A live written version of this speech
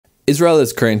Israel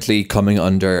is currently coming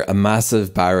under a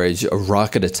massive barrage of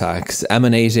rocket attacks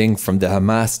emanating from the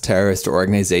Hamas terrorist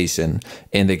organisation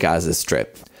in the Gaza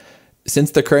Strip.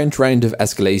 Since the current round of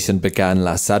escalation began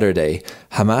last Saturday,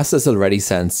 Hamas has already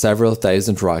sent several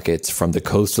thousand rockets from the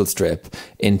coastal strip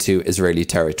into Israeli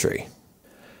territory.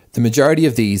 The majority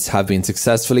of these have been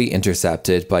successfully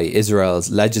intercepted by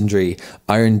Israel's legendary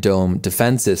Iron Dome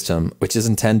defence system, which is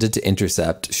intended to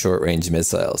intercept short-range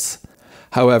missiles.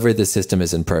 However, the system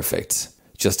isn't perfect.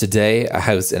 Just today, a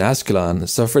house in Ashkelon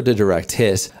suffered a direct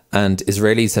hit, and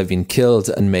Israelis have been killed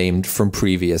and maimed from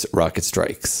previous rocket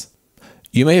strikes.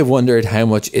 You may have wondered how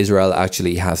much Israel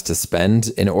actually has to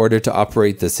spend in order to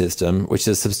operate the system, which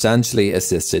is substantially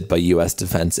assisted by US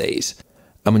defence aid.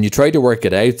 And when you try to work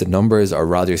it out, the numbers are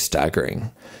rather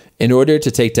staggering. In order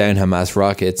to take down Hamas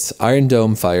rockets, Iron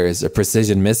Dome fires a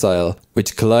precision missile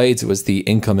which collides with the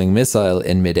incoming missile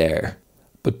in midair.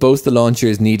 But both the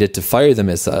launchers needed to fire the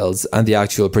missiles and the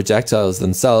actual projectiles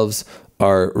themselves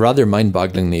are rather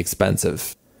mind-bogglingly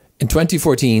expensive. In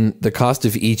 2014, the cost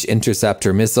of each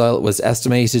interceptor missile was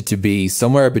estimated to be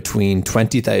somewhere between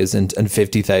 $20,000 and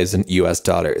 $50,000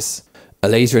 US. A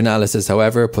later analysis,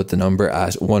 however, put the number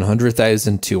at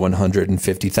 $100,000 to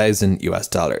 $150,000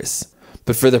 US.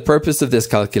 But for the purpose of this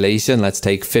calculation, let's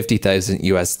take $50,000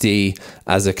 USD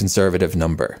as a conservative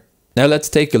number. Now let's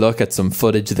take a look at some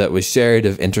footage that was shared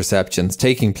of interceptions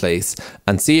taking place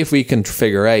and see if we can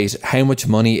figure out how much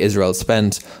money Israel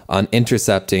spent on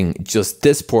intercepting just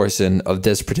this portion of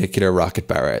this particular rocket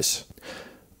barrage.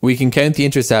 We can count the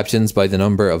interceptions by the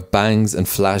number of bangs and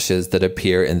flashes that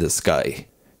appear in the sky.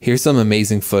 Here's some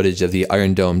amazing footage of the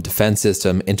Iron Dome defense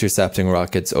system intercepting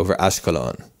rockets over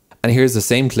Ashkelon. And here's the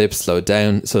same clip slowed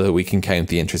down so that we can count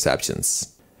the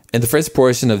interceptions. In the first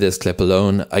portion of this clip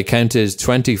alone, I counted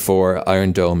 24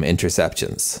 Iron Dome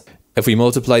interceptions. If we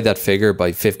multiply that figure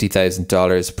by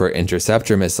 $50,000 per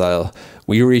interceptor missile,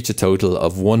 we reach a total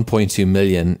of $1.2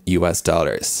 million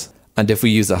US. And if we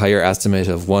use a higher estimate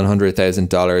of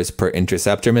 $100,000 per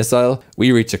interceptor missile,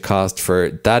 we reach a cost for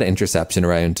that interception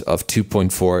round of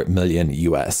 $2.4 million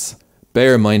US.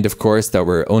 Bear in mind, of course, that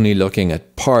we're only looking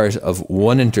at part of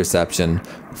one interception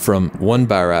from one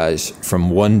barrage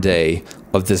from one day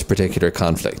of this particular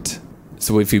conflict.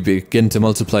 So if we begin to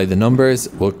multiply the numbers,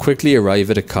 we'll quickly arrive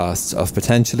at a cost of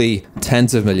potentially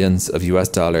tens of millions of US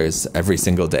dollars every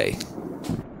single day.